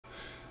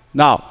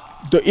Now,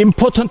 the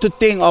important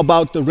thing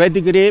about the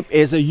ready grip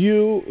is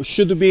you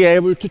should be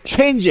able to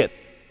change it.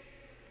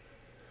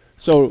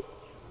 So,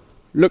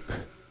 look,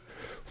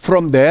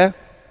 from there,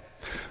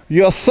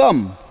 your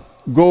thumb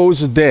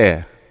goes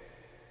there.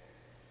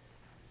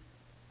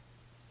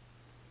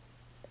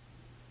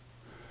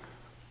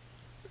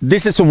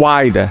 This is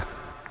wider.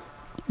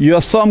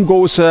 Your thumb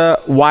goes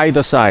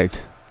wider side.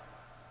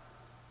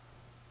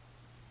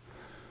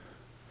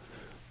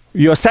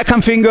 Your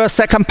second finger,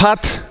 second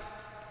part,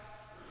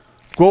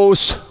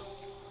 goes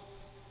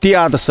the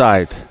other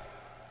side.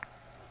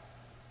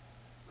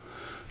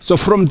 So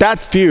from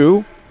that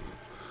view,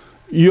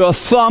 your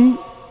thumb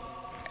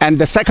and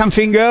the second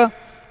finger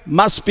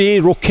must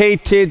be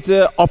located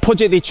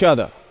opposite each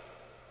other,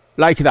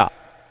 like that,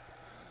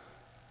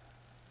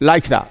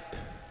 like that.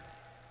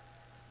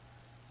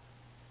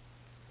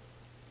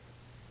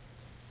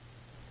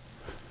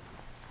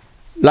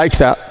 Like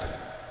that,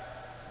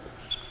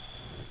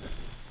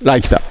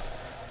 like that.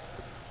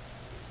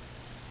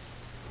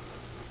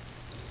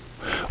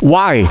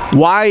 Why?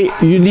 Why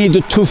you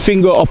need two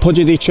fingers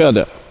opposite each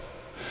other?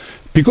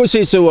 Because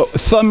his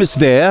thumb is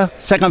there,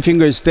 second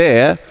finger is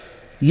there,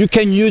 you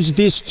can use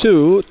these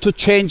two to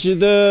change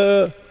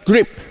the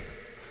grip.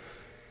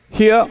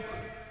 Here,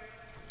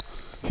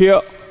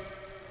 here,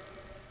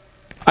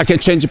 I can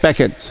change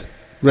backhand.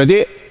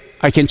 Ready?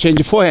 I can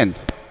change forehand.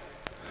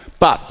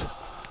 But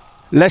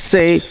let's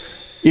say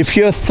if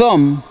your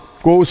thumb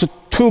goes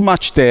too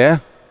much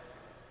there,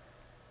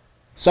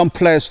 some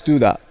players do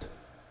that.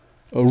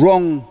 A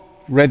wrong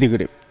ready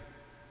grip.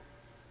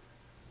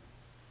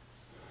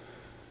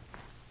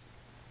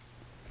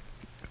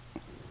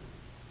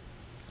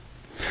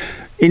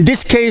 In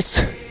this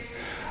case,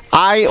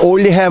 I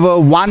only have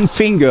one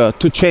finger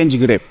to change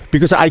grip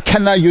because I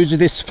cannot use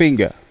this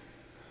finger.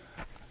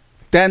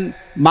 Then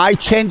my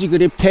change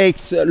grip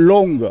takes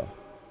longer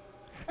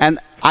and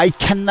I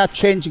cannot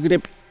change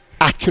grip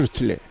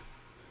accurately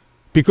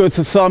because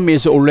the thumb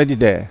is already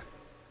there.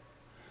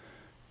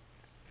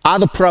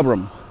 Other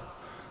problem,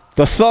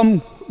 the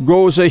thumb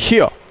goes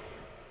here.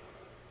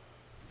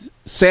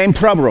 Same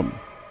problem.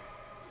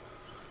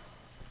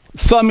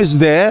 Thumb is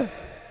there,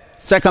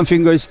 second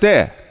finger is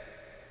there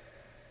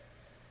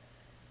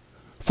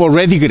for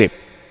ready grip.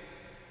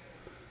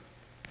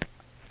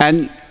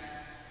 And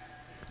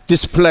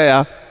this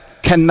player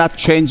cannot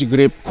change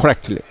grip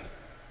correctly.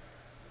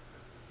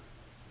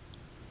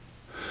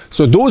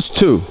 So those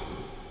two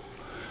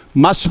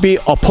must be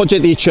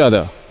opposite each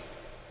other.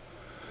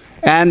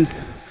 And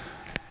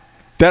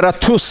there are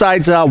two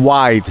sides are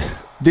wide.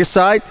 This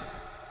side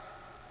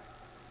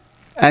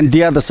and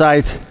the other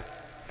side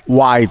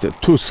wide,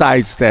 two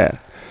sides there.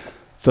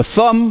 The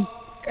thumb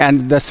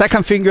and the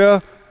second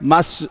finger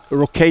must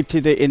locate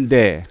it in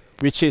there,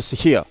 which is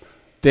here,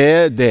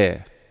 there,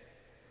 there.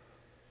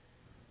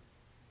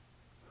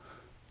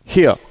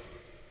 Here,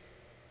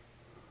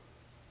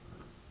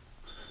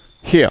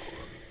 here.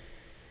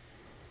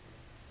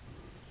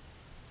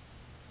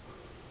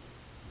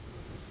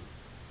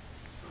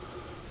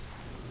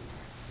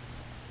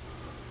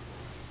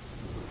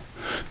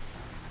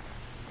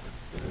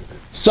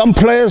 Some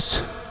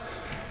players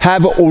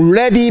have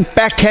already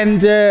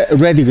backhand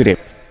ready grip.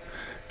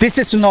 This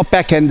is not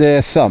backhand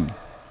thumb,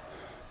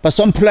 but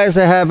some players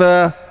have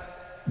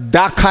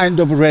that kind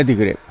of ready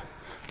grip.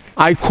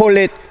 I call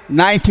it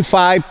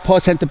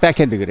 95%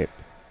 backhand grip.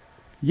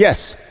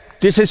 Yes,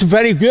 this is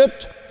very good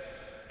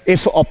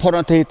if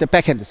opponent hit the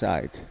backhand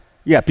side.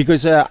 Yeah,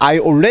 because I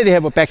already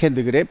have a backhand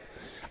grip.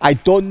 I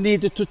don't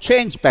need to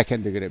change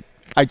backhand grip.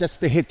 I just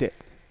hit it.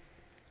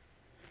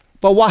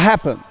 But what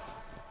happened?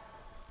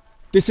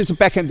 This is a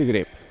backhand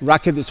grip.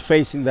 Racket is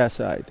facing that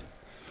side.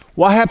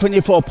 What happens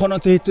if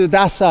opponent hit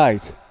that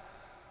side?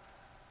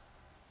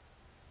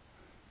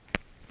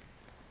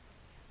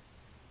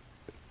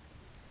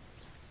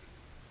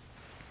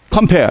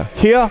 Compare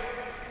here,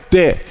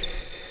 there.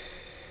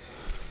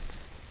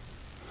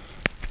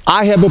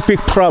 I have a big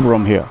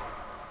problem here.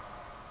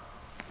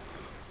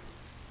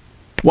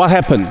 What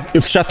happened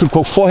if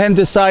shuttlecock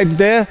forehand side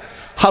there?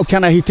 How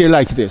can I hit it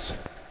like this?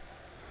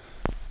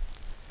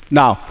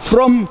 Now,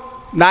 from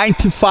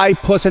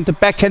 95%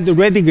 backhand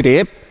ready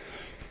grip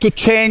to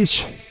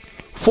change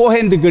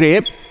forehand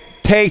grip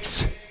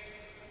takes,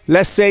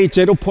 let's say,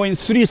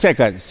 0.3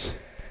 seconds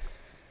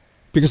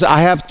because I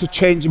have to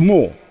change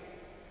more.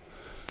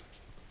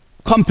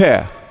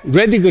 Compare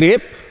ready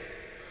grip,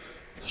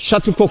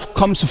 shuttlecock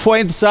comes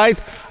forehand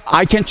side,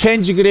 I can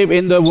change grip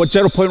in the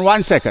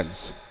 0.1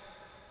 seconds.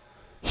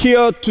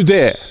 Here to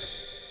there.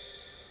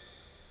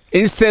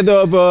 Instead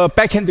of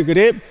backhand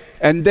grip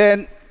and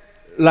then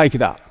like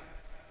that.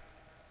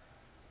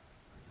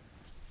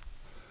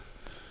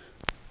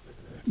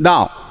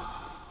 Now,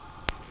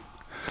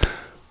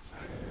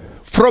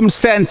 from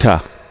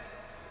center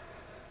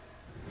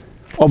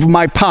of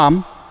my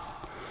palm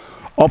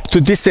up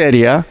to this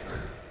area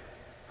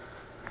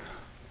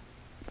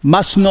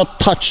must not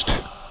touch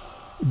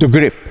the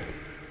grip.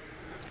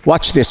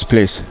 Watch this,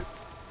 please.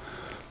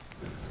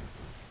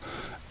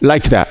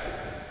 Like that.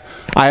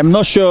 I am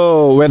not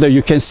sure whether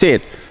you can see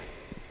it.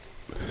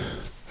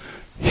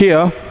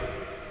 here,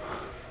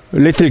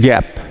 little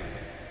gap.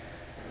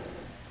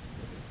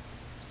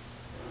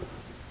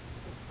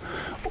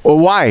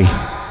 Why?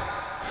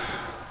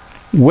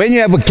 When you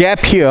have a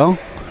gap here,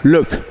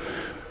 look,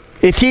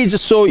 it is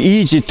so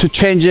easy to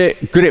change a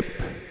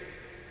grip.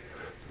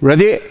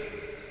 Ready?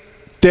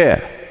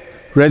 There.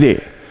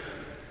 Ready.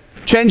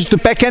 Change to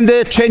backhand,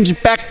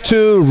 change back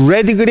to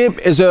ready grip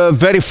is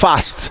very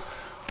fast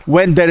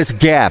when there is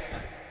gap.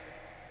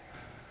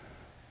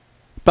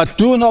 But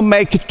do not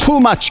make too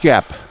much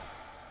gap.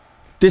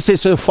 This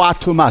is far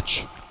too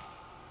much.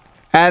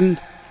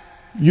 And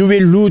you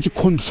will lose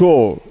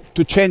control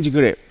to change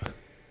grip.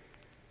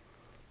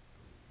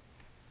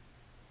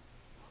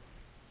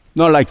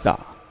 Not like that.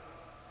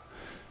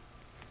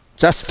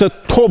 Just the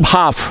top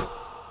half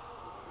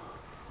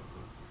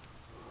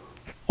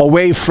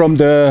away from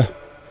the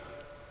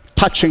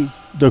touching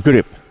the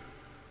grip.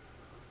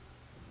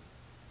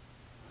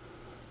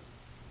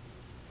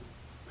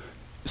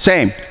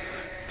 Same.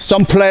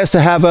 Some players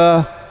have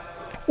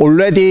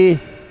already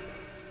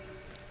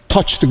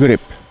touched the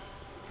grip.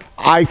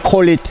 I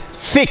call it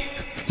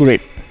thick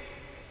grip.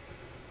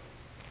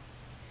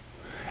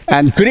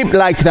 And grip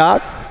like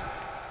that,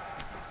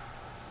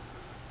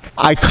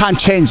 I can't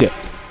change it.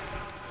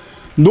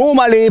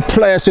 Normally,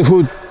 players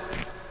who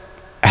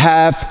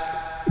have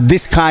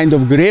this kind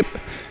of grip,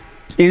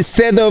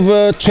 instead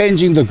of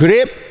changing the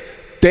grip,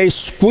 they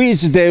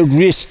squeeze their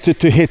wrist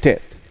to hit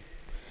it.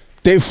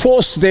 They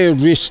force their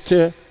wrist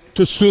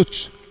to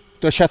shoot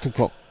the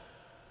shuttlecock.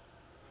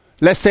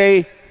 Let's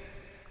say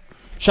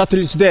shuttle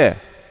is there.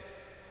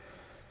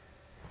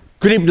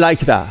 Grip like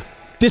that.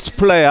 This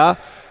player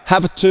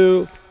have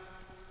to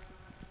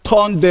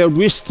turn their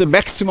wrist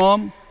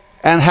maximum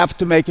and have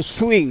to make a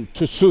swing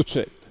to shoot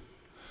it.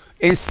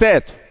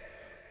 Instead,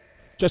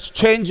 just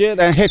change it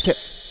and hit it.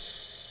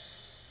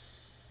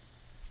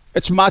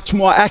 It's much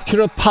more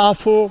accurate,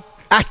 powerful,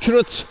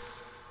 accurate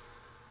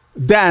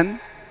than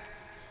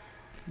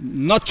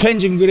not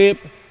changing grip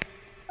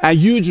and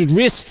use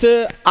wrist,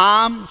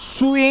 arm,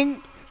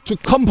 swing to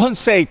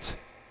compensate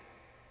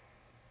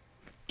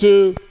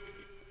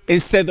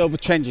instead of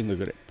changing the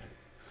grip.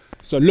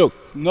 So look,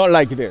 not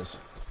like this.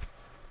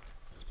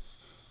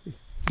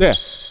 There.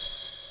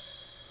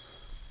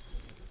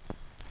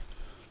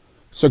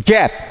 So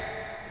gap.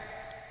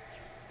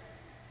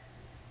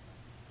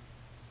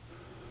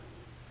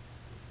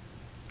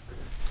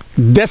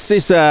 This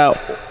is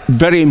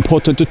very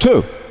important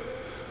too.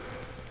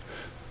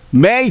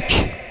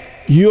 Make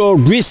your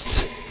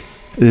wrist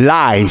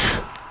live.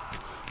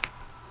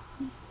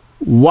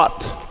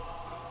 What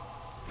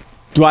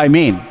do I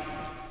mean?